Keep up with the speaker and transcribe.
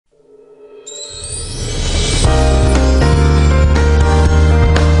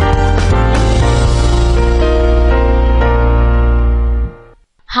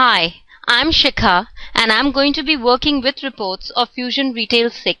I'm Shikha and I'm going to be working with reports of Fusion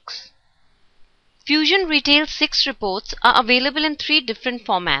Retail 6. Fusion Retail 6 reports are available in three different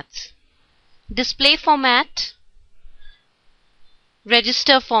formats: display format,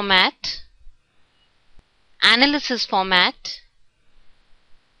 register format, analysis format,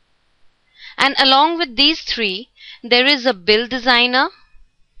 and along with these three there is a bill designer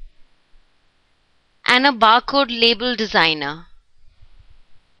and a barcode label designer.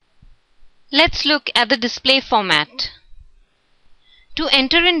 Let's look at the display format. To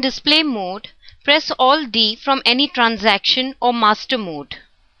enter in display mode, press Alt-D from any transaction or master mode.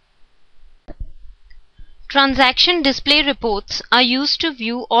 Transaction display reports are used to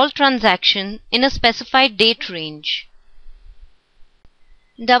view all transactions in a specified date range.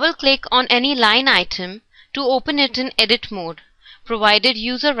 Double-click on any line item to open it in edit mode, provided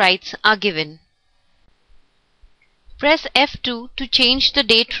user rights are given. Press F2 to change the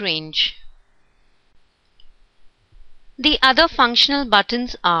date range. The other functional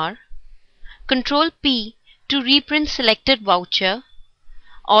buttons are Ctrl P to reprint selected voucher,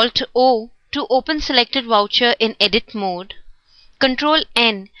 Alt O to open selected voucher in edit mode, Ctrl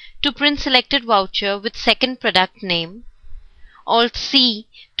N to print selected voucher with second product name, Alt C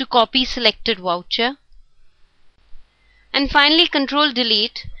to copy selected voucher, and finally Ctrl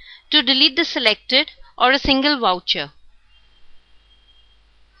Delete to delete the selected or a single voucher.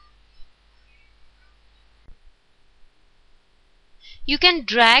 You can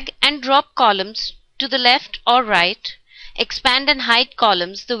drag and drop columns to the left or right, expand and hide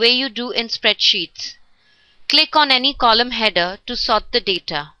columns the way you do in spreadsheets. Click on any column header to sort the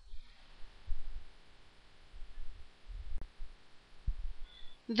data.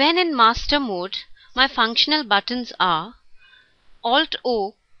 When in master mode, my functional buttons are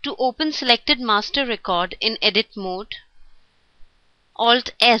Alt-O to open selected master record in edit mode,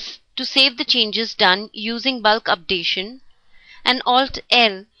 Alt-S to save the changes done using bulk updation, and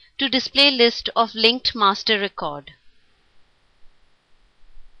Alt-L to display list of linked master record.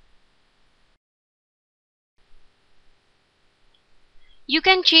 You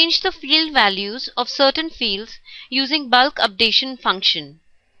can change the field values of certain fields using bulk updation function.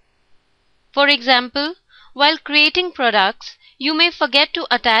 For example, while creating products, you may forget to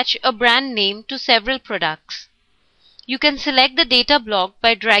attach a brand name to several products. You can select the data block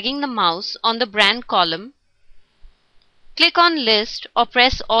by dragging the mouse on the brand column. Click on List or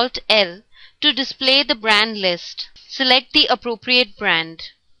press Alt-L to display the brand list. Select the appropriate brand.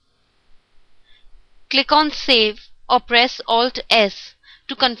 Click on Save or press Alt-S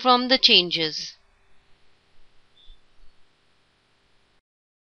to confirm the changes.